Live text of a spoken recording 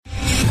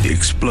The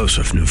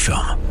explosive new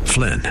film,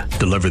 Flynn,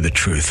 deliver the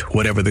truth,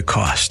 whatever the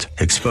cost.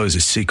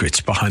 Exposes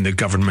secrets behind the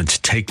government's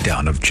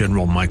takedown of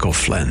General Michael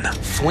Flynn.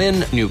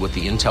 Flynn knew what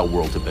the intel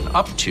world had been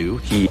up to.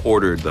 He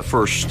ordered the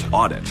first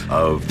audit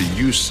of the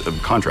use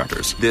of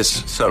contractors.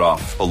 This set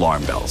off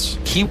alarm bells.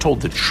 He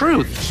told the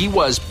truth. He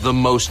was the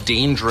most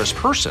dangerous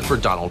person for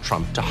Donald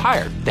Trump to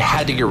hire. They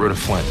had to get rid of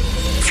Flynn.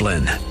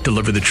 Flynn,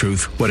 deliver the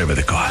truth, whatever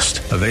the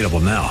cost. Available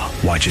now.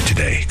 Watch it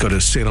today. Go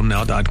to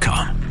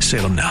salemnow.com.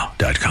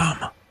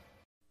 salemnow.com.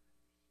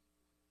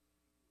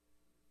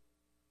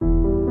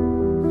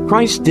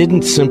 Christ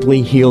didn't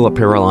simply heal a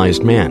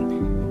paralyzed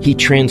man. He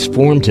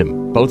transformed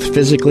him, both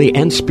physically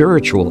and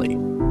spiritually.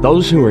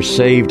 Those who are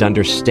saved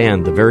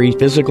understand the very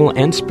physical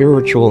and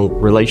spiritual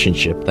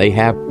relationship they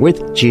have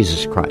with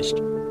Jesus Christ.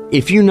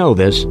 If you know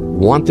this,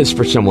 want this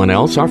for someone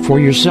else or for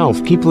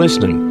yourself, keep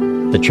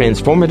listening. The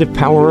Transformative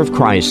Power of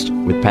Christ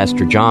with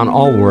Pastor John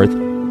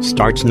Allworth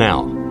starts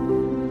now.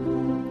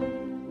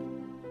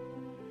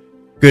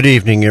 Good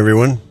evening,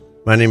 everyone.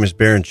 My name is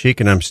Baron Cheek,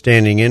 and I'm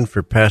standing in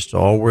for Pastor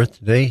Allworth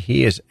today.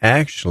 He is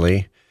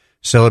actually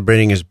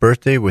celebrating his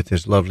birthday with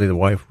his lovely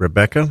wife,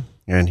 Rebecca,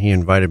 and he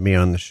invited me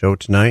on the show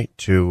tonight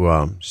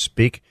to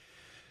speak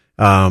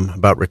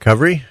about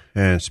recovery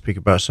and speak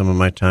about some of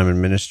my time in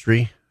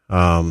ministry.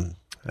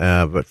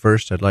 But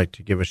first, I'd like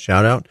to give a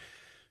shout-out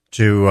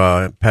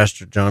to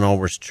Pastor John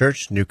Allworth's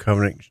church, New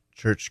Covenant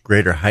Church,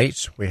 Greater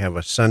Heights. We have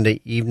a Sunday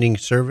evening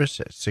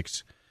service at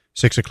 6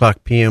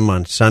 o'clock p.m.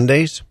 on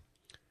Sundays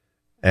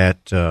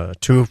at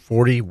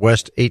 240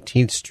 West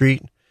 18th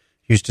Street,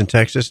 Houston,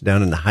 Texas,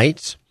 down in the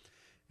Heights.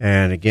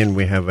 And again,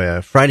 we have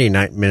a Friday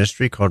night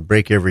ministry called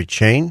Break Every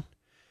Chain.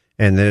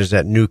 And there's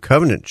that New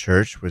Covenant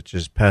Church, which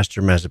is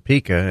Pastor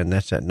Mazzapica, and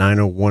that's at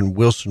 901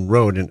 Wilson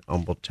Road in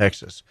Humboldt,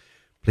 Texas.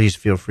 Please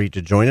feel free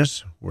to join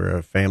us. We're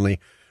a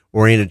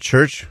family-oriented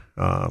church.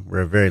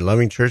 We're a very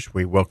loving church.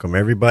 We welcome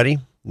everybody.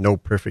 No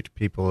perfect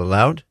people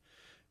allowed.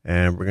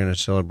 And we're going to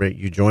celebrate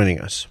you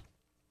joining us.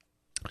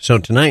 So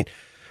tonight,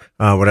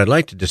 what I'd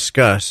like to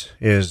discuss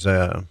is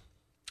a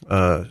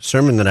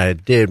sermon that I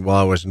did while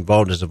I was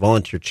involved as a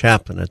volunteer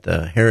chaplain at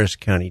the Harris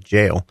County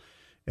Jail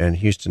in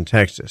Houston,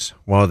 Texas.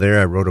 While there,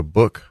 I wrote a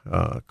book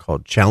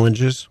called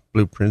Challenges,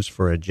 Blueprints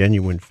for a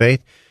Genuine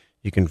Faith.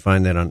 You can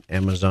find that on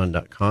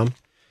Amazon.com.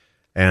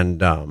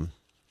 And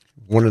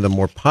one of the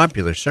more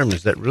popular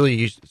sermons that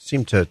really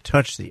seemed to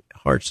touch the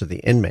hearts of the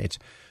inmates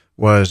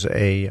was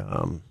a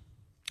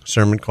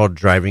sermon called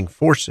Driving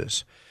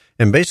Forces.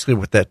 And basically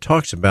what that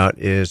talks about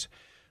is,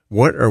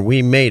 what are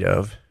we made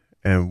of,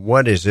 and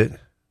what is it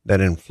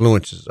that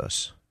influences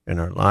us in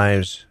our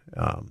lives?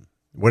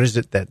 What is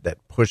it that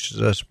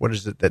pushes us? What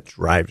is it that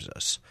drives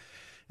us?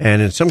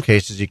 And in some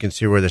cases, you can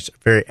see where that's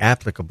very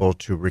applicable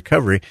to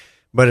recovery.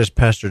 But as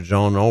Pastor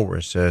John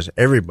Allworth says,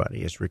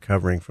 everybody is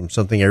recovering from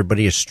something.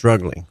 Everybody is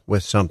struggling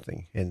with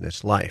something in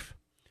this life.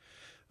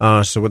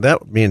 So with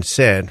that being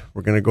said,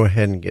 we're going to go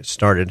ahead and get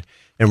started.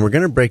 And we're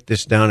going to break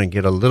this down and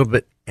get a little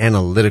bit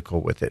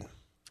analytical with it.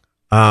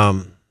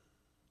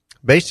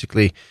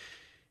 Basically,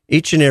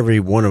 each and every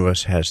one of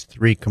us has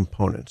three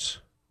components.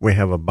 We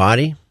have a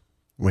body,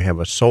 we have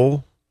a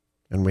soul,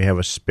 and we have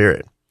a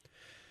spirit.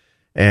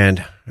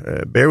 And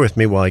bear with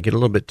me while I get a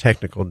little bit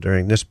technical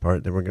during this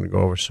part. Then we're going to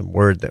go over some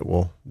word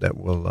they'll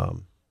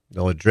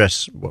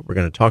address what we're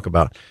going to talk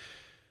about.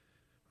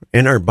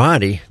 In our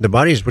body, the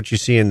body is what you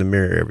see in the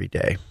mirror every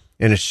day,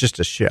 and it's just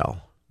a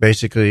shell.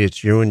 Basically,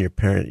 it's you and your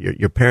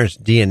parents'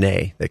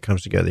 DNA that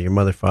comes together. Your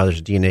mother,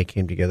 father's DNA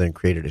came together and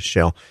created a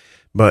shell.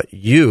 But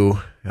you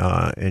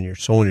and your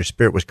soul and your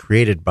spirit was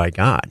created by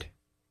God,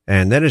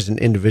 and that is an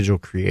individual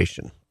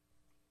creation.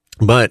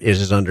 But it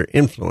is under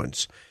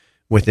influence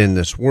within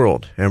this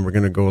world, and we're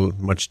going to go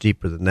much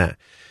deeper than that.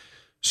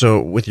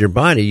 So with your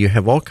body, you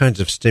have all kinds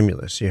of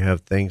stimulus. You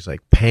have things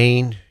like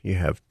pain, you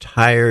have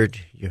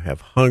tired, you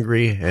have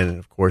hungry, and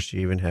of course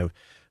you even have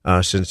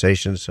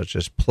sensations such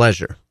as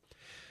pleasure.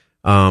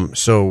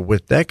 So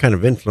with that kind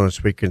of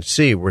influence, we can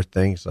see where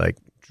things like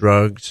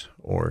drugs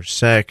or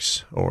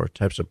sex or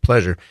types of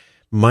pleasure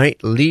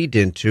might lead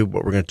into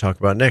what we're going to talk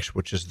about next,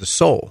 which is the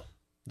soul.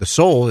 The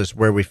soul is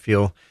where we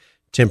feel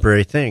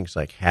temporary things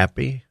like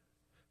happy,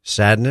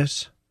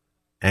 sadness,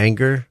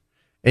 anger,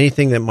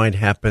 anything that might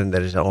happen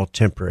that is all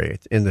temporary.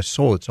 In the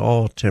soul, it's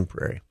all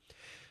temporary.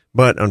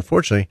 But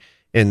unfortunately,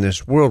 in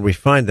this world, we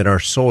find that our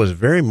soul is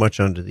very much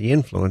under the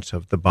influence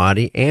of the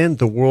body and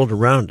the world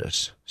around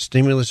us,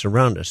 stimulus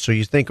around us. So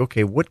you think,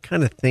 okay, what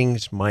kind of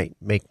things might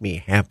make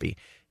me happy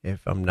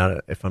if I'm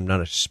not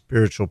a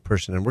spiritual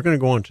person? And we're going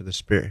to go on to the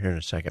spirit here in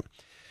a second.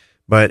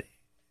 But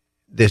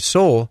the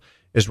soul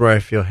is where I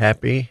feel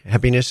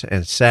happiness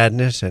and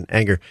sadness and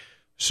anger.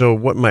 So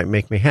what might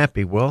make me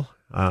happy? Well,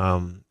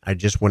 I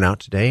just went out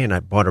today and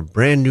I bought a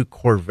brand new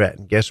Corvette.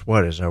 And guess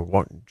what? As I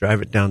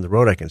drive it down the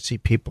road, I can see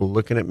people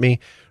looking at me.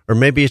 Or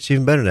maybe it's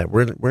even better than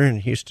that. We're in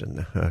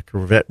Houston.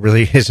 Corvette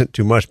really isn't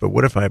too much. But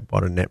what if I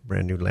bought a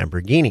brand new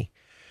Lamborghini?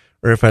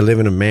 Or if I live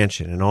in a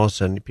mansion and all of a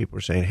sudden people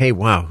are saying, hey,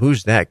 wow,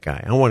 who's that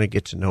guy? I want to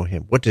get to know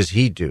him. What does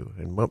he do?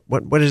 And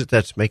what is it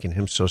that's making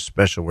him so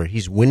special where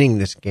he's winning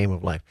this game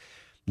of life?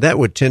 that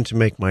would tend to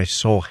make my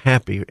soul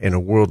happy in a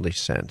worldly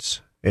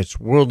sense. It's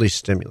worldly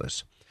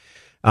stimulus.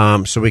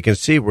 So we can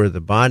see where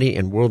the body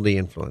and worldly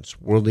influence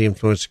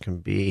can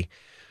be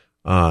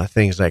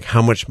things like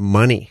how much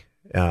money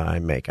I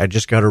make. I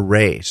just got a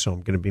raise, so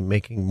I'm going to be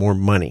making more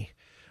money.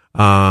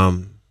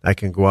 I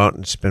can go out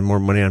and spend more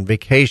money on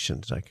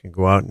vacations. I can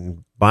go out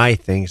and buy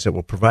things that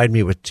will provide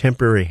me with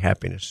temporary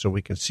happiness. So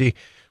we can see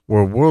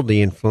where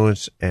worldly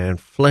influence and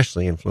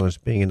fleshly influence,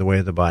 being in the way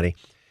of the body,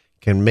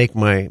 can make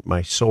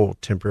my soul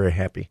temporarily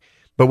happy.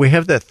 But we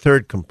have that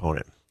third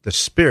component, the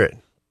spirit.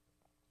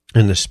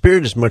 And the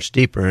spirit is much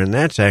deeper, and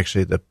that's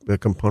actually the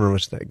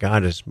component that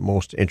God is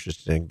most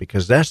interested in,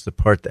 because that's the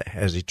part that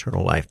has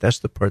eternal life. That's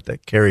the part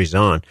that carries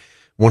on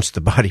once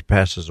the body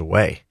passes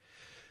away.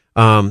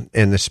 And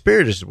the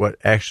spirit is what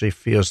actually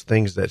feels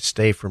things that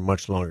stay for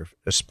much longer.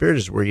 A spirit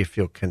is where you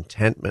feel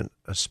contentment.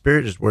 A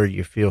spirit is where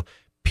you feel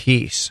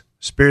peace.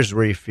 A spirit is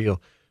where you feel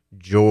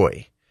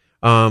joy.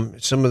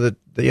 Some of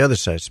the other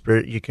side,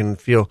 spirit, you can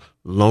feel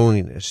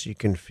loneliness. You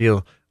can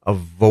feel a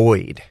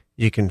void.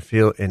 You can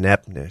feel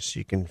ineptness.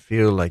 You can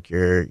feel like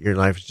your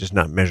life is just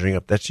not measuring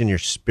up. That's in your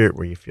spirit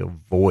where you feel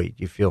void.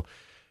 You feel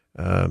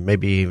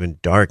maybe even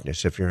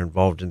darkness if you're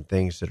involved in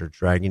things that are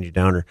dragging you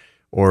down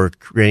or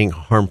creating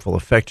harmful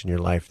effect in your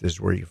life. This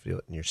is where you feel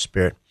it in your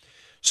spirit.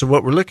 So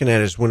what we're looking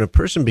at is when a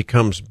person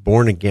becomes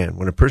born again,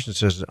 when a person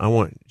says, I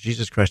want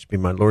Jesus Christ to be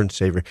my Lord and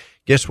Savior,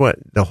 guess what?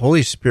 The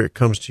Holy Spirit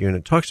comes to you, and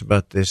it talks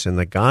about this in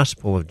the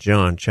Gospel of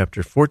John,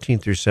 chapter 14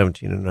 through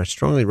 17, and I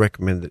strongly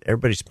recommend that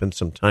everybody spend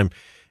some time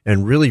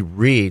and really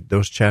read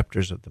those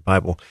chapters of the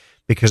Bible,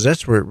 because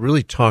that's where it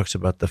really talks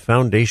about the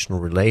foundational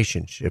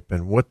relationship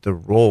and what the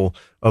role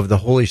of the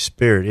Holy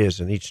Spirit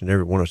is in each and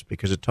every one of us,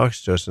 because it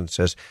talks to us and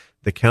says,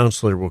 the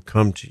counselor will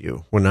come to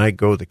you. When I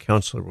go, the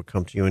counselor will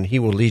come to you, and he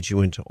will lead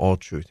you into all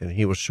truth, and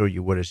he will show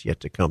you what is yet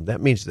to come. That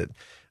means that,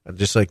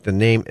 just like the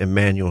name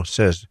Emmanuel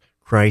says,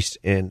 Christ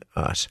in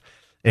us,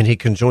 and he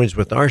conjoins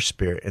with our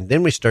spirit, and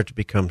then we start to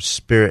become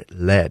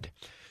spirit-led.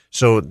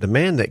 So the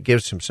man that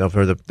gives himself,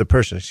 or the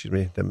person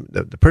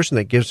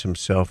that gives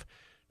himself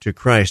to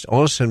Christ,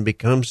 all of a sudden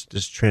becomes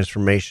this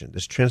transformation.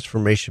 This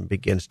transformation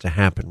begins to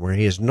happen where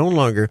he is no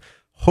longer,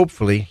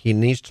 hopefully he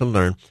needs to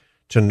learn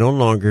to no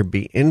longer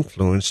be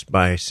influenced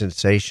by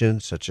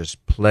sensations such as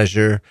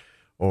pleasure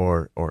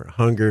or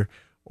hunger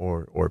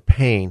or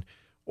pain,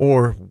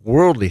 or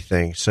worldly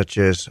things such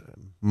as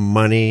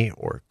money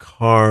or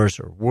cars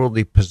or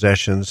worldly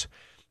possessions,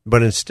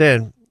 but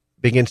instead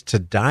begins to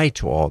die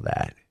to all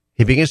that.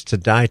 He begins to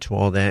die to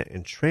all that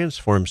and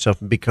transform himself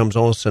and becomes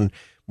all of a sudden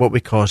what we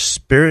call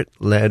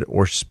spirit-led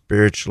or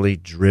spiritually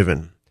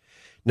driven.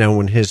 Now,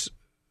 when his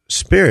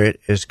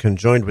spirit is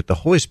conjoined with the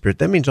Holy Spirit,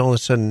 that means all of a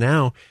sudden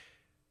now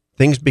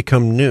things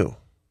become new.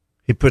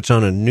 He puts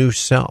on a new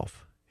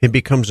self. He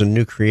becomes a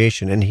new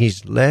creation, and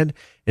he's led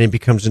and he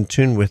becomes in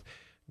tune with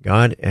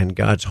God and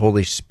God's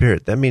Holy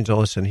Spirit. That means all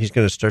of a sudden he's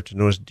going to start to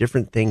notice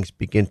different things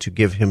begin to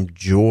give him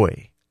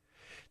joy.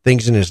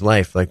 Things in his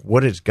life, like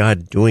what is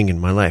God doing in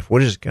my life?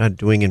 What is God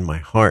doing in my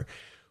heart?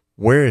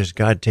 Where is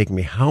God taking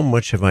me? How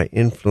much have I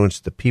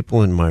influenced the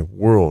people in my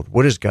world?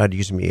 What is God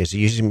using me? Is he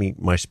using me,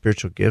 my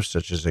spiritual gifts,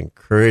 such as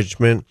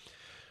encouragement,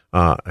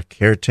 a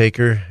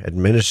caretaker,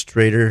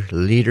 administrator,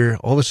 leader?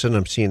 All of a sudden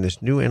I'm seeing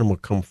this new animal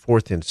come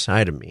forth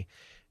inside of me,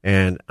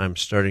 and I'm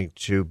starting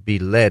to be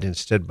led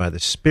instead by the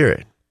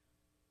Spirit.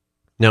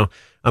 Now,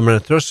 I'm going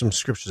to throw some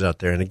scriptures out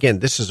there. And again,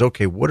 this is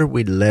okay. What are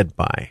we led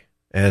by?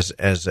 As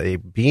a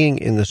being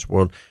in this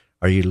world,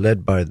 are you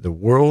led by the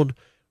world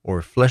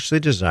or fleshly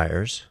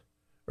desires,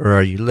 or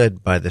are you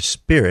led by the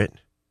Spirit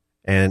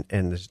and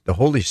the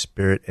Holy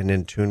Spirit and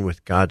in tune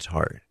with God's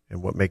heart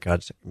and what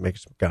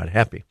makes God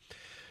happy?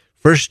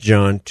 1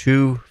 John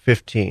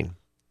 2:15,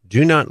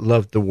 do not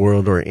love the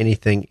world or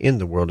anything in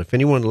the world. If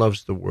anyone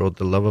loves the world,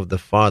 the love of the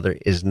Father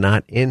is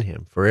not in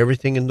him. For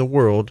everything in the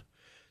world,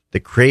 the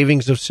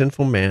cravings of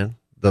sinful man,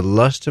 the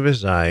lust of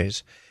his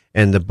eyes,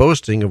 and the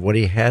boasting of what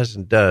he has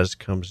and does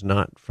comes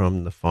not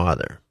from the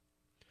Father.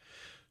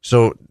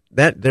 So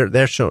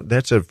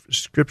that's a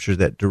scripture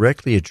that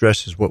directly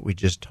addresses what we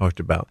just talked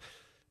about.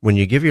 When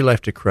you give your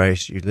life to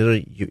Christ,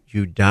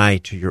 you die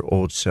to your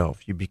old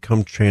self. You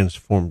become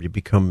transformed. You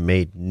become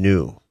made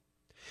new.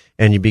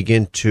 And you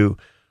begin to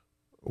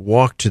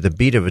walk to the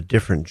beat of a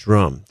different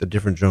drum, the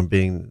different drum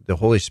being the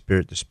Holy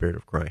Spirit, the Spirit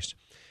of Christ.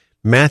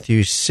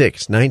 Matthew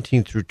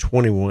 6:19 through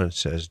 21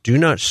 says, do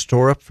not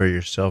store up for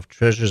yourself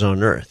treasures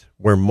on earth,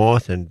 where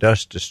moth and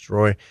dust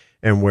destroy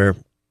and where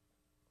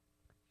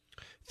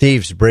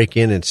thieves break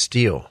in and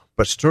steal.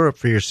 But store up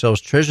for yourselves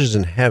treasures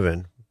in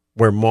heaven,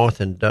 where moth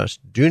and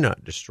dust do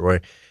not destroy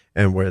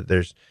and where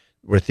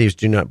thieves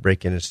do not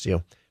break in and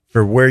steal.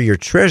 For where your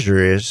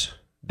treasure is,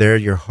 there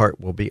your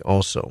heart will be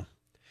also.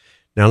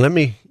 Now let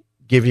me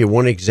give you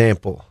one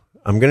example.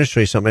 I'm going to show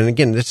you something. And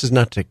again, this is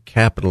not to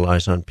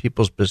capitalize on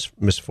people's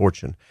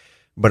misfortune,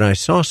 but I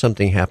saw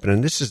something happen,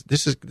 and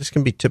this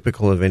can be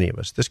typical of any of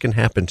us. This can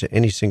happen to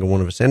any single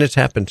one of us, and it's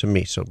happened to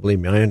me. So believe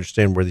me, I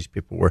understand where these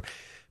people were.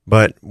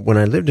 But when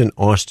I lived in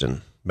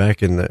Austin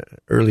back in the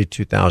early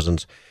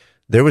 2000s,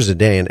 There was a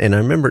day, and I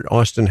remember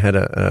Austin had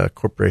a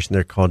corporation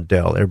there called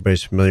Dell.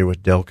 Everybody's familiar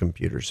with Dell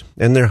computers.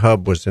 And their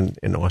hub was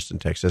in Austin,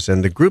 Texas.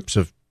 And the groups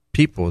of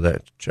people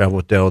that travel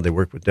with Dell, they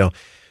work with Dell.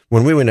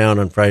 When we went out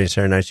on Friday and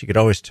Saturday nights, you could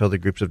always tell the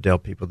groups of Dell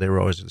people, they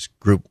were always this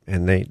group,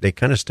 and they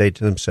kind of stayed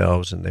to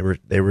themselves, and they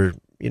were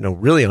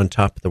really on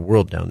top of the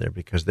world down there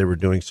because they were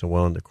doing so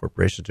well and the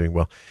corporation was doing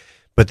well.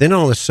 But then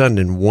all of a sudden,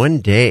 in one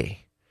day,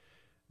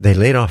 they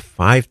laid off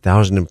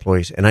 5,000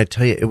 employees, and I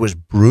tell you, it was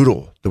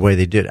brutal the way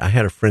they did. I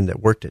had a friend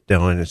that worked at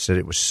Dell, and it said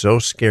it was so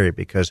scary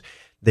because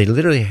they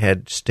literally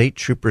had state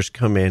troopers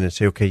come in and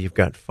say, okay, you've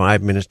got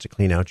 5 minutes to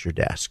clean out your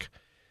desk.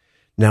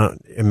 Now,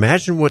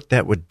 imagine what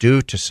that would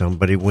do to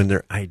somebody when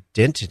their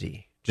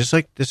identity, just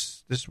like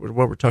this is what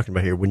we're talking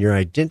about here, when your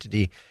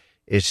identity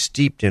is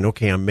steeped in,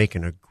 okay, I'm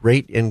making a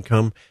great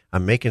income,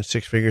 I'm making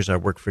six figures, I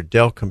work for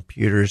Dell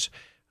Computers,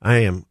 I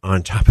am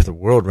on top of the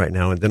world right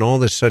now, and then all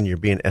of a sudden you're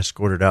being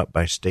escorted out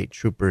by state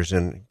troopers,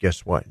 and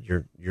guess what?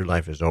 Your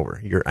life is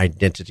over. Your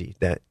identity,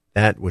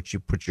 that which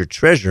you put your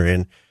treasure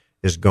in,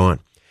 is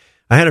gone.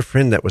 I had a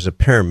friend that was a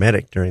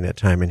paramedic during that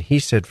time, and he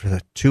said for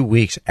the 2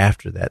 weeks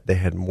after that, they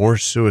had more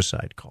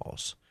suicide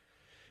calls.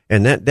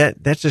 And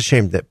that's a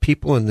shame that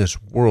people in this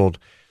world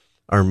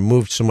are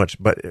moved so much.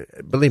 But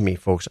believe me,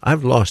 folks,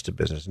 I've lost a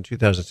business. In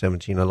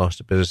 2017, I lost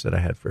a business that I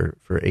had for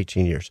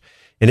 18 years.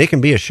 And it can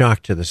be a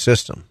shock to the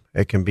system.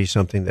 It can be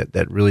something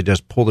that really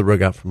does pull the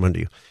rug out from under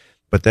you.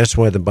 But that's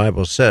why the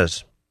Bible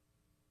says,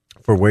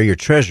 for where your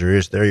treasure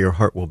is, there your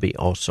heart will be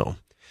also.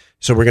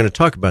 So we're going to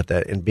talk about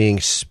that and being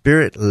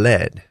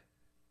Spirit-led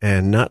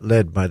and not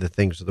led by the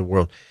things of the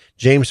world.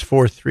 James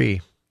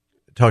 4:3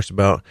 talks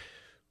about,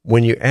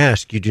 when you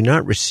ask, you do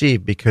not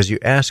receive because you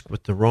ask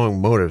with the wrong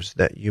motives,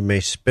 that you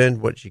may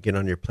spend what you get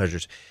on your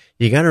pleasures.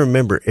 You got to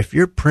remember, if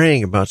you're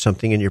praying about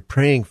something and you're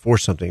praying for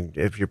something,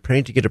 if you're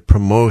praying to get a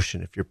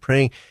promotion, if you're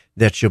praying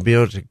that you'll be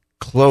able to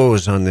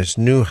close on this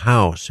new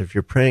house, if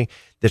you're praying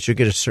that you'll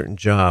get a certain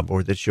job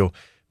or that you'll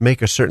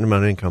make a certain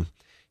amount of income,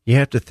 you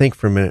have to think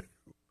for a minute,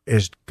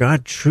 is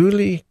God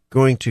truly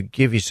going to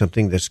give you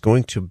something that's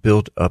going to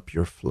build up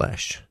your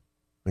flesh?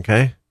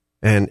 Okay?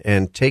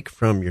 And take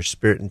from your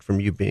spirit and from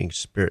you being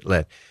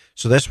Spirit-led.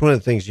 So that's one of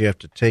the things you have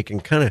to take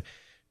and kind of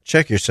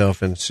check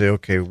yourself and say,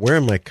 okay, where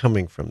am I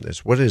coming from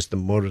this? What is the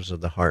motives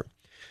of the heart?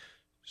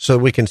 So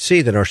we can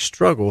see that our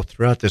struggle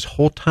throughout this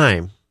whole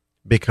time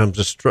becomes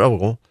a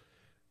struggle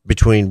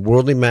between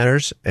worldly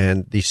matters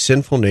and the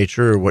sinful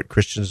nature, or what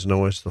Christians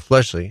know as the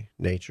fleshly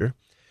nature,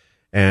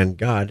 and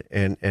God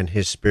and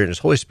His Spirit and His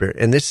Holy Spirit.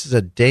 And this is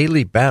a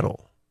daily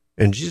battle.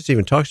 And Jesus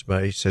even talks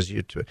about it. He says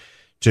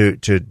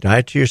to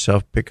die to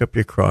yourself, pick up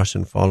your cross,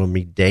 and follow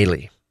me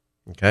daily.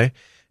 Okay?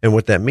 And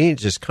what that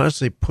means is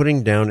constantly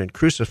putting down and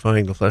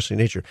crucifying the fleshly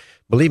nature.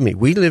 Believe me,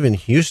 we live in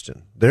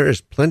Houston. There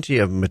is plenty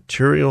of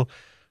material,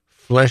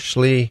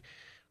 fleshly,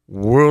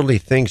 worldly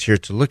things here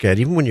to look at.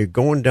 Even when you're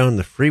going down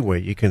the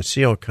freeway, you can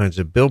see all kinds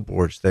of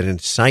billboards that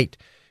incite,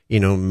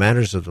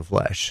 matters of the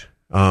flesh.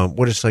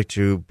 What it's like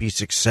to be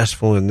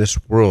successful in this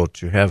world,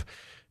 to have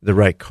the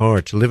right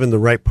car, to live in the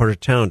right part of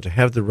town, to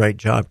have the right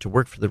job, to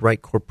work for the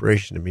right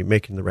corporation, to be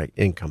making the right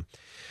income.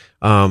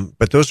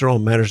 But those are all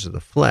matters of the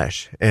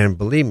flesh. And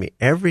believe me,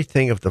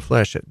 everything of the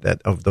flesh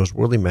that of those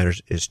worldly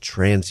matters is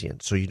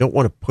transient. So you don't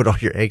want to put all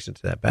your eggs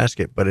into that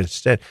basket, but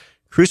instead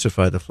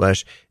crucify the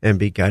flesh and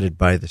be guided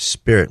by the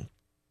Spirit.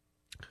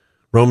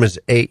 Romans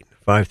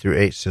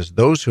 8:5-8 says,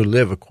 those who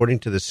live according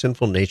to the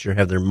sinful nature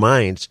have their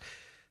minds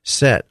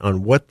set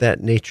on what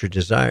that nature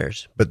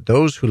desires. But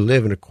those who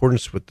live in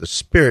accordance with the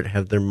Spirit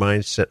have their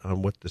minds set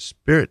on what the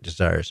Spirit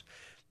desires.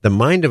 The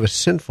mind of a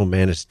sinful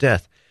man is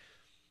death,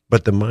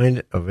 but the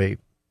mind of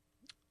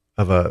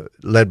a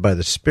led by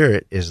the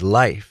Spirit is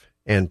life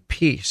and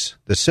peace.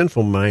 The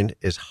sinful mind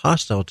is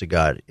hostile to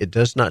God. It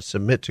does not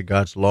submit to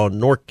God's law,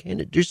 nor can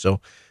it do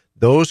so.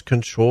 Those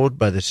controlled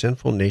by the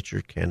sinful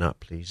nature cannot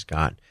please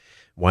God.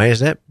 Why is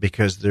that?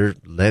 Because they're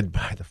led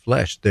by the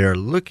flesh. They are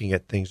looking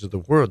at things of the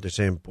world. They're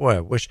saying, boy, I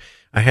wish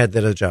I had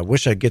that other job. I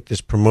wish I'd get this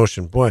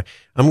promotion. Boy,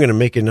 I'm going to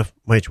make enough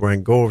money to where I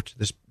can go over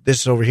to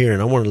this over here,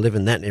 and I want to live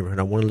in that neighborhood.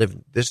 I want to live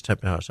in this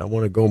type of house. I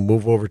want to go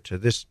move over to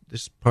this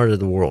part of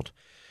the world.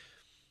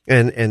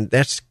 And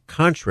that's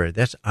contrary.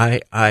 That's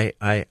I.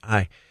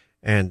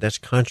 And that's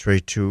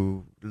contrary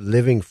to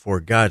living for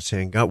God,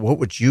 saying, God, what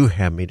would you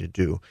have me to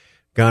do?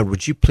 God,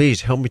 would you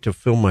please help me to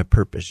fulfill my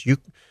purpose?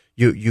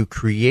 You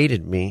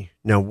created me.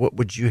 Now, what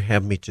would you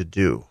have me to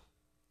do?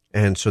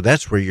 And so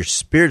that's where your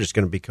spirit is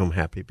going to become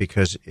happy,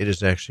 because it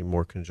is actually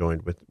more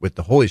conjoined with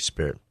the Holy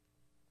Spirit.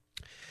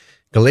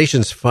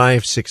 Galatians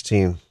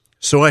 5:16.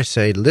 So I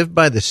say, live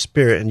by the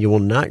Spirit, and you will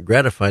not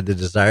gratify the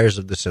desires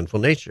of the sinful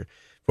nature.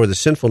 For the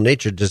sinful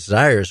nature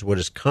desires what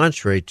is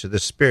contrary to the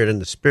Spirit, and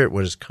the Spirit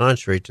what is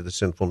contrary to the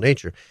sinful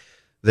nature.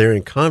 They're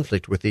in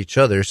conflict with each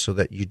other, so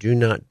that you do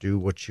not do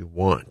what you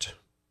want.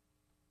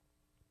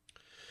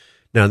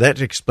 Now,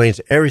 that explains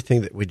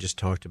everything that we just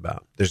talked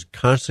about. There's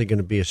constantly going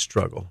to be a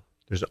struggle.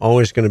 There's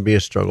always going to be a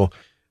struggle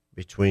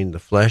between the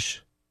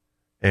flesh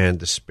and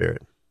the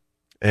Spirit.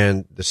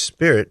 And the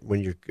Spirit,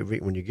 when you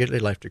give your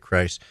life to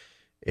Christ,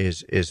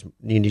 is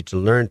you need to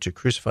learn to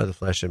crucify the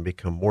flesh and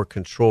become more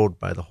controlled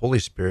by the Holy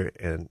Spirit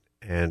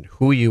and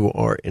who you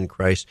are in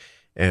Christ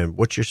and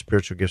what your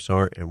spiritual gifts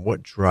are and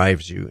what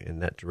drives you in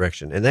that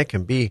direction. And that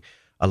can be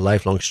a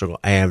lifelong struggle.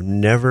 I have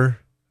never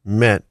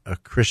met a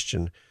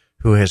Christian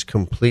who has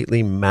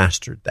completely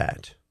mastered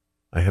that.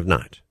 I have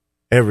not.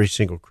 Every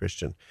single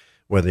Christian,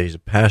 whether he's a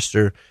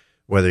pastor,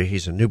 whether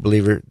he's a new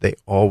believer, they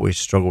always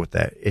struggle with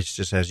that. It's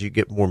just as you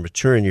get more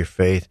mature in your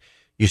faith,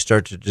 you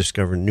start to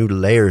discover new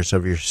layers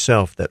of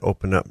yourself that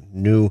open up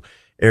new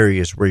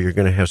areas where you're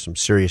going to have some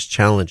serious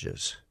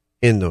challenges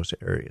in those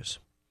areas.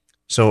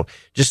 So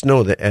just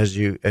know that as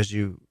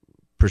you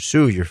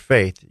pursue your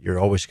faith, you're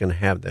always going to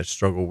have that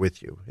struggle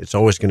with you. It's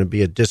always going to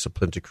be a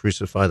discipline to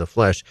crucify the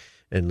flesh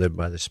and live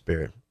by the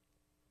Spirit.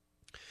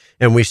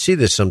 And we see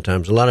this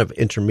sometimes. A lot of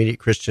intermediate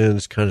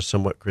Christians, kind of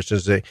somewhat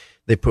Christians,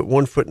 they put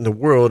one foot in the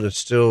world and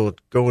still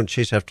go and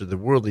chase after the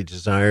worldly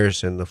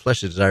desires and the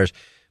fleshly desires,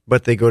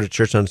 but they go to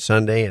church on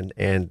Sunday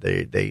and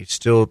they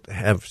still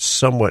have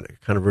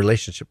somewhat kind of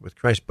relationship with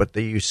Christ. But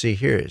you see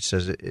here, it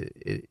says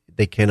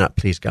they cannot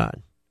please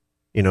God,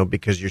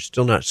 because you're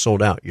still not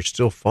sold out. You're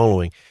still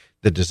following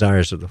the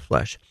desires of the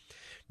flesh.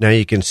 Now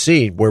you can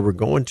see where we're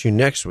going to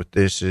next with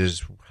this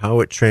is how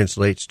it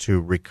translates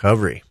to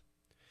recovery.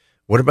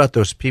 What about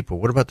those people?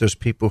 What about those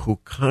people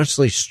who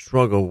constantly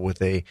struggle with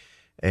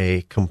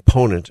a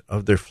component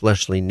of their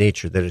fleshly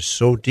nature that is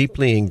so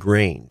deeply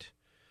ingrained?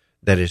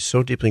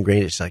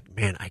 It's like,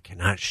 man, I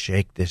cannot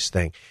shake this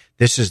thing.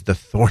 This is the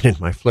thorn in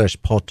my flesh.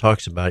 Paul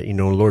talks about it,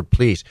 Lord,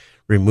 please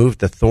remove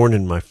the thorn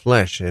in my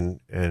flesh.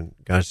 And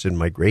God said,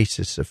 my grace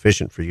is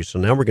sufficient for you. So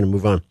now we're going to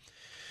move on.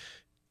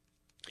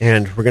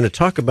 And we're going to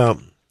talk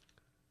about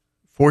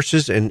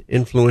forces and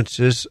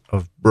influences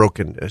of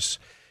brokenness.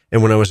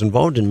 And when I was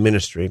involved in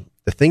ministry,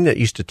 the thing that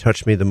used to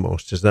touch me the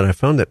most is that I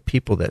found that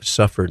people that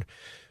suffered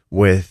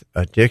with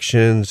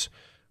addictions,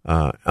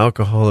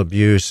 alcohol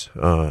abuse,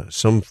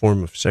 some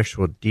form of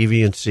sexual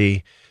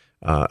deviancy,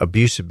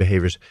 abusive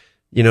behaviors,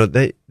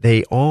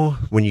 they all,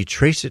 when you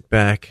trace it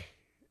back,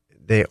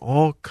 they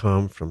all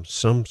come from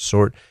some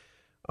sort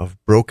of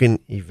broken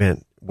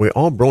event. We're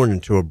all born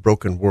into a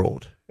broken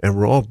world, and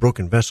we're all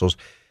broken vessels.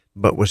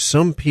 But with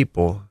some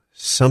people,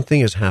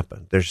 something has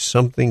happened. There's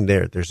something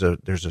there. There's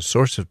a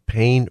source of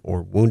pain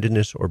or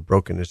woundedness or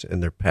brokenness in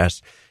their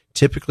past,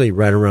 typically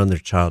right around their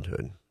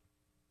childhood.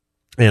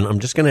 And I'm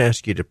just going to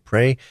ask you to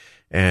pray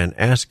and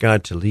ask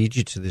God to lead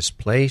you to this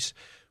place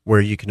where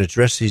you can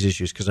address these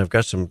issues, because I've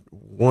got some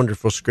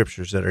wonderful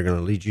scriptures that are going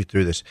to lead you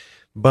through this.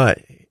 But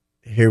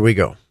here we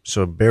go.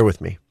 So bear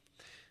with me.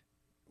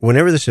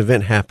 Whenever this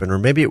event happened, or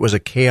maybe it was a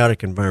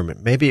chaotic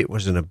environment, maybe it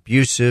was an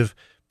abusive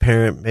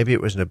parent, maybe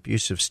it was an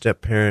abusive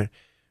step-parent,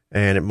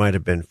 and it might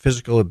have been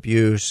physical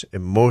abuse,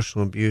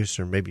 emotional abuse,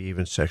 or maybe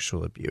even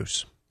sexual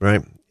abuse,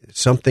 right?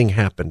 Something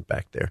happened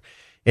back there,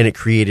 and it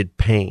created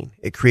pain.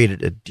 It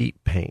created a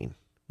deep pain.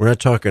 We're not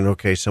talking,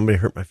 okay, somebody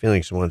hurt my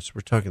feelings once.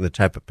 We're talking the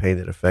type of pain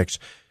that affects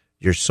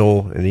your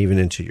soul and even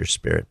into your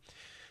spirit.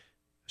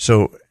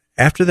 So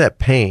after that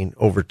pain,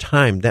 over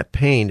time, that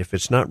pain, if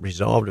it's not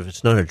resolved, if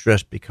it's not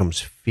addressed, becomes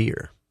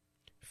fear.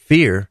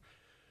 Fear,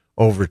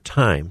 over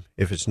time,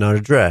 if it's not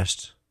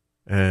addressed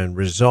and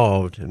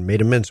resolved and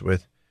made amends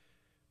with,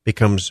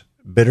 becomes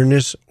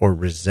bitterness or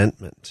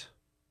resentment.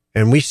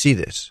 And we see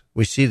this.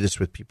 We see this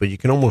with people. You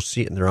can almost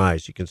see it in their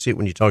eyes. You can see it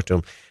when you talk to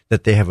them,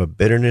 that they have a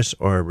bitterness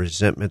or a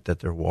resentment that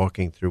they're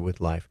walking through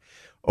with life.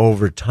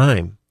 Over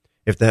time,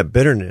 if that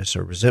bitterness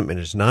or resentment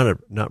is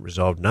not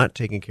resolved, not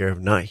taken care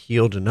of, not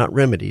healed, and not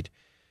remedied,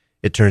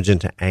 it turns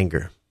into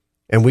anger.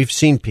 And we've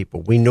seen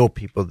people, we know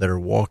people that are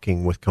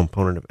walking with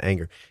component of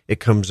anger. It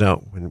comes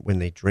out when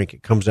they drink.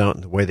 It comes out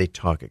in the way they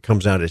talk. It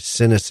comes out as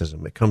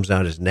cynicism. It comes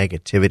out as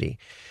negativity.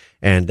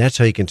 And that's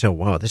how you can tell,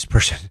 wow, this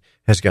person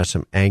has got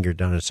some anger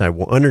down inside.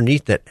 Well,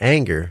 underneath that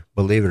anger,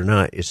 believe it or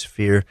not, is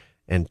fear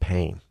and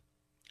pain.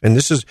 And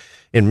this is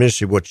in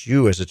ministry what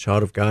you as a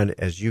child of God,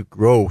 as you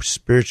grow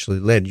spiritually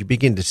led, you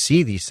begin to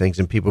see these things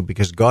in people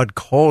because God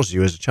calls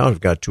you as a child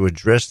of God to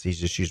address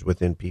these issues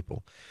within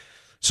people.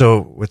 So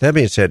with that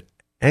being said,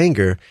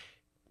 anger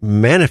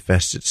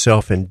manifests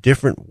itself in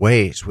different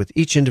ways with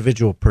each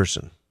individual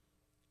person.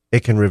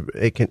 It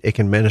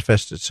can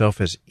manifest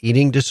itself as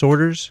eating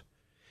disorders.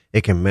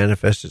 It can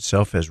manifest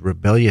itself as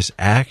rebellious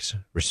acts,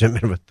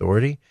 resentment of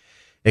authority.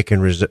 It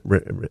can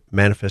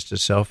manifest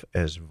itself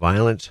as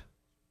violent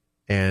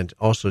and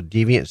also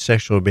deviant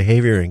sexual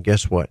behavior. And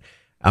guess what?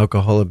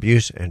 Alcohol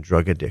abuse and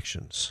drug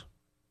addictions.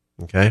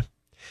 Okay?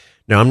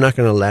 Now, I'm not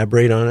going to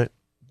elaborate on it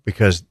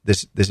because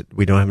this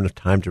we don't have enough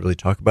time to really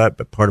talk about it.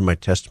 But part of my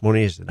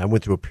testimony is that I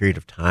went through a period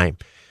of time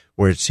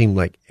where it seemed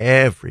like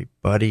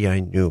everybody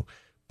I knew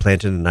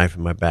planted a knife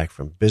in my back,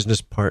 from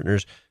business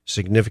partners,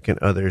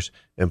 significant others,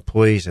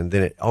 employees, and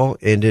then it all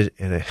ended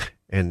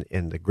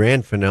in the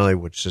grand finale,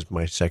 which is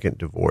my second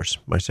divorce.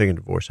 My second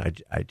divorce,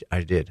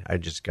 I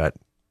just got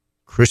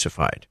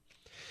crucified.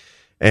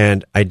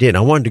 And I did.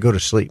 I wanted to go to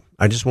sleep.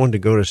 I just wanted to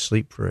go to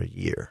sleep for a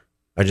year.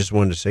 I just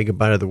wanted to say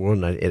goodbye to the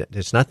world. And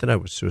it's not that I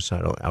was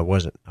suicidal. I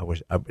wasn't.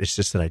 It's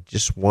just that I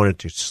just wanted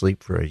to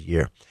sleep for a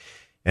year.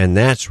 And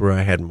that's where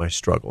I had my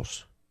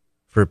struggles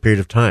for a period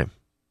of time.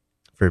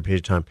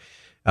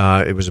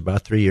 It was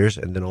about 3 years,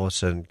 and then all of a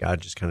sudden,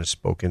 God just kind of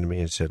spoke into me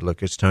and said,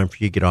 look, it's time for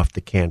you to get off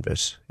the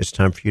canvas. It's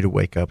time for you to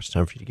wake up. It's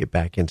time for you to get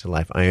back into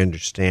life. I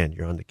understand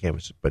you're on the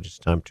canvas, but it's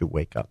time to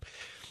wake up.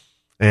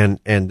 And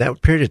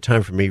that period of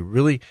time for me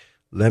really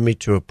led me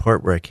to a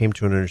part where I came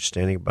to an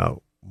understanding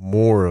about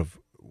more of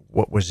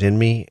what was in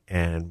me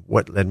and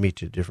what led me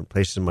to different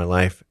places in my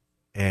life,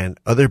 and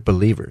other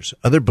believers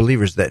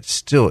that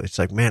still, it's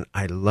like, man,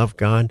 I love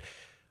God.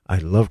 I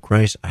love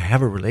Christ. I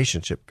have a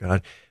relationship,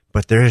 God,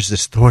 but there is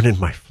this thorn in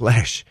my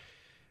flesh.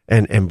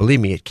 And believe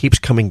me, it keeps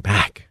coming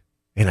back,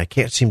 and I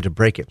can't seem to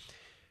break it.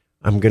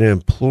 I'm going to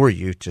implore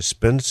you to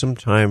spend some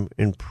time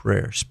in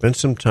prayer, spend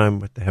some time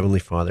with the Heavenly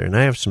Father. And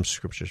I have some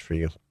scriptures for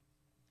you,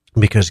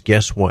 because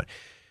guess what?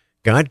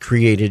 God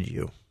created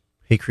you.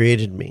 He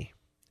created me.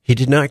 He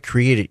did not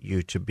create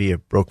you to be a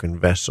broken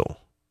vessel.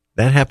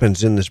 That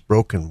happens in this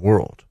broken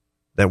world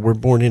that we're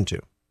born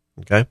into,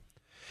 okay?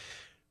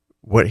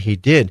 What he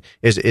did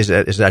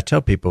is I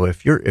tell people,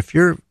 if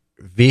your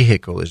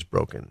vehicle is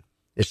broken,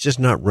 it's just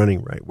not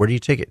running right, where do you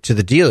take it? To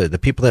the dealer, the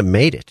people that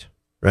made it,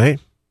 right?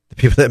 The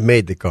people that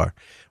made the car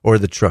or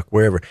the truck,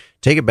 wherever.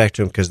 Take it back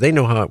to them, because they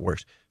know how it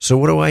works. So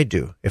what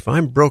do? If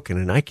I'm broken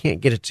and I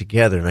can't get it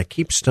together and I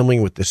keep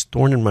stumbling with this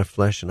thorn in my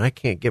flesh and I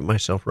can't get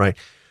myself right,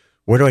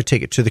 where do I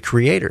take it? To the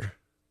Creator.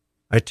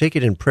 I take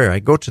it in prayer. I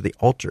go to the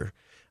altar.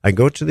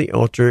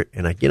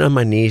 And I get on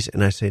my knees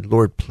and I say,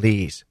 Lord,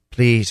 please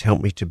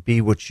help me to be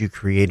what you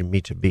created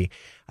me to be.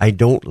 I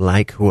don't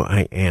like who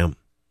I am.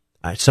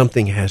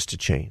 Something has to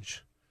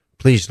change.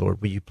 Please,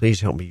 Lord, will you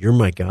please help me? You're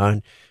my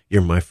God.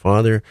 You're my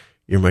Father.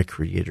 You're my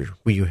Creator.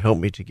 Will you help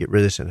me to get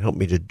rid of this and help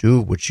me to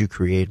do what you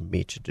created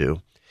me to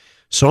do?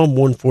 Psalm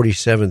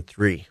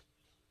 147:3.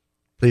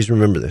 Please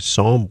remember this.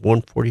 Psalm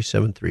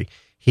 147:3.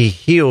 He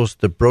heals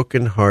the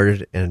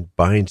brokenhearted and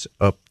binds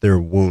up their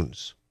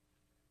wounds.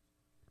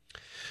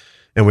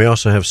 And we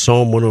also have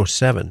Psalm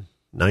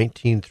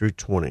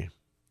 107:19-20.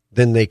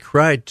 Then they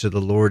cried to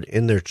the Lord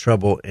in their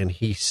trouble, and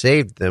he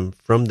saved them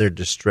from their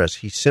distress.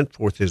 He sent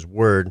forth his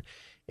word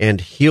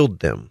and healed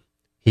them.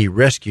 He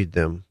rescued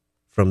them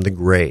from the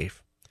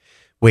grave.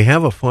 We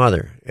have a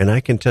Father, and I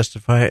can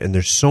testify, and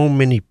there's so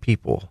many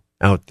people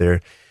out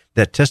there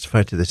that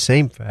testify to the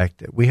same fact,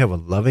 that we have a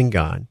loving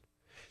God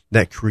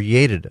that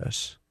created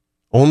us,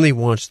 only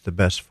wants the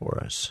best for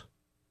us,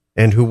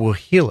 and who will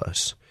heal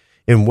us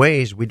in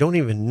ways we don't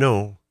even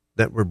know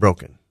that we're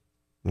broken,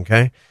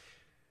 okay?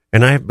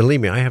 And believe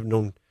me, I have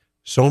known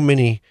so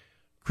many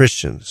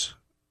Christians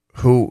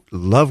who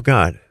love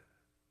God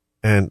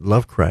and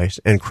love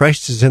Christ, and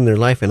Christ is in their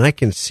life, and I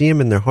can see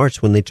him in their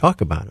hearts when they talk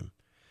about him.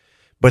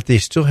 But they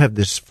still have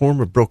this form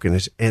of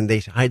brokenness, and they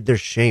hide their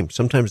shame.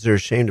 Sometimes they're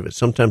ashamed of it.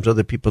 Sometimes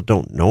other people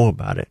don't know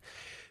about it.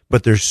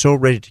 But they're so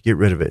ready to get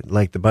rid of it.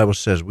 Like the Bible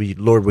says,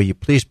 Lord, will you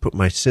please put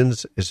my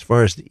sins as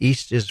far as the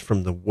east is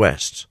from the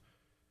west?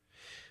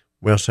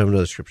 We also have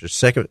another scripture,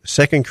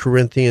 2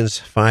 Corinthians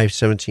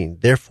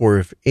 5:17. Therefore,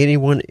 if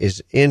anyone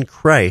is in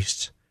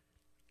Christ,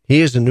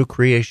 he is a new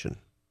creation.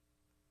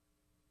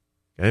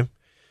 Okay?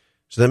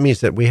 So that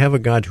means that we have a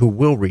God who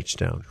will reach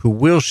down, who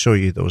will show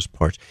you those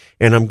parts.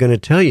 And I'm going to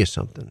tell you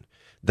something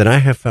that I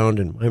have found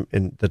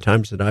in the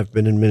times that I've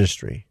been in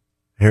ministry,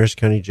 Harris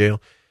County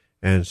Jail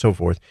and so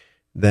forth,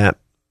 that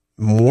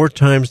more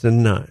times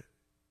than not,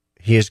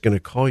 he is going to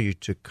call you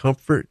to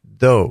comfort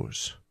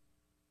those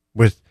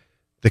with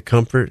the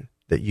comfort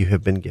that you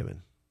have been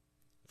given.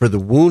 For the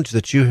wounds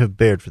that you have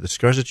bared, for the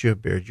scars that you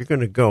have bared, you're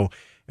going to go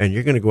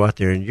out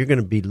there and you're going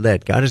to be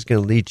led. God is going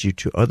to lead you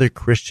to other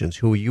Christians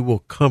who you will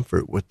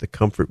comfort with the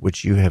comfort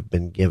which you have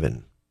been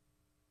given.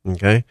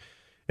 Okay?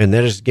 And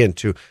that is, again,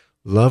 to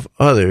love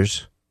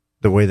others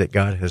the way that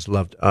God has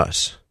loved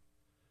us.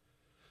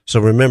 So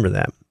remember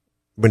that.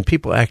 When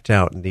people act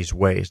out in these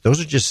ways,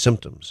 those are just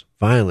symptoms.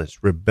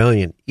 Violence,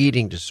 rebellion,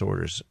 eating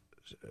disorders,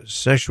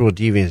 sexual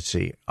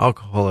deviancy,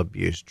 alcohol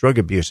abuse, drug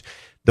abuse.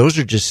 Those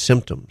are just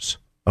symptoms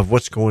of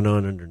what's going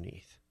on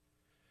underneath.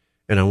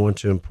 And I want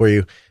to implore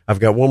you, I've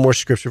got one more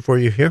scripture for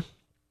you here.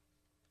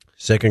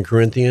 2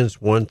 Corinthians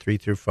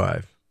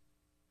 1:3-5.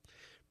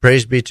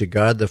 Praise be to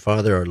God the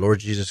Father, our Lord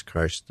Jesus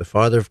Christ, the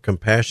Father of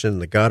compassion,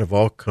 the God of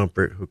all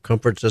comfort, who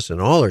comforts us in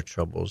all our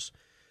troubles,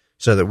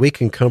 so that we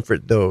can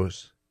comfort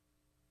those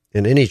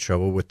in any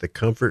trouble with the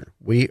comfort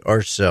we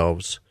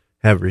ourselves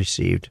have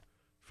received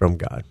from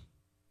God.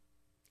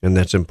 And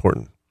that's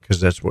important,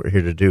 because that's what we're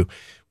here to do.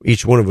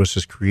 Each one of us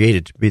is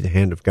created to be the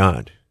hand of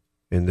God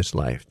in this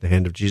life, the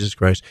hand of Jesus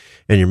Christ,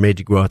 and you're made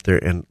to go out there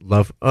and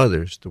love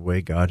others the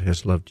way God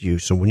has loved you.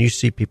 So when you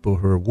see people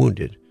who are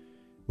wounded,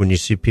 when you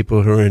see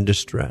people who are in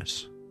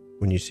distress,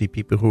 when you see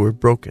people who are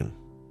broken,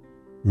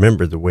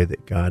 remember the way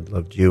that God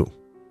loved you,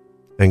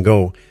 and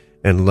go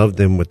and love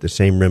them with the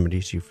same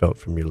remedies you felt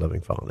from your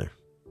loving Father.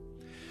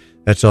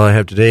 That's all I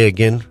have today.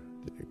 Again,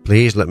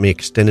 please let me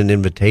extend an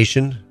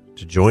invitation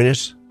to join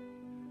us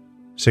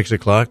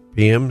 6:00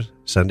 p.m.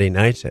 Sunday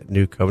nights at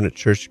New Covenant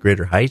Church,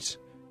 Greater Heights,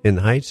 in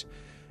the Heights,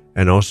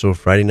 and also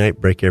Friday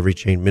night, Break Every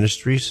Chain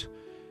Ministries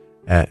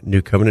at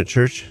New Covenant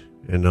Church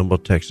in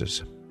Humboldt,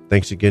 Texas.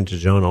 Thanks again to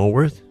John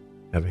Allworth.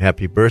 Have a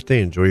happy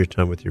birthday. Enjoy your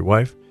time with your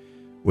wife.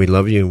 We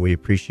love you, and we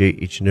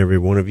appreciate each and every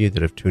one of you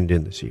that have tuned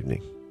in this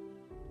evening.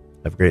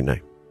 Have a great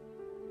night.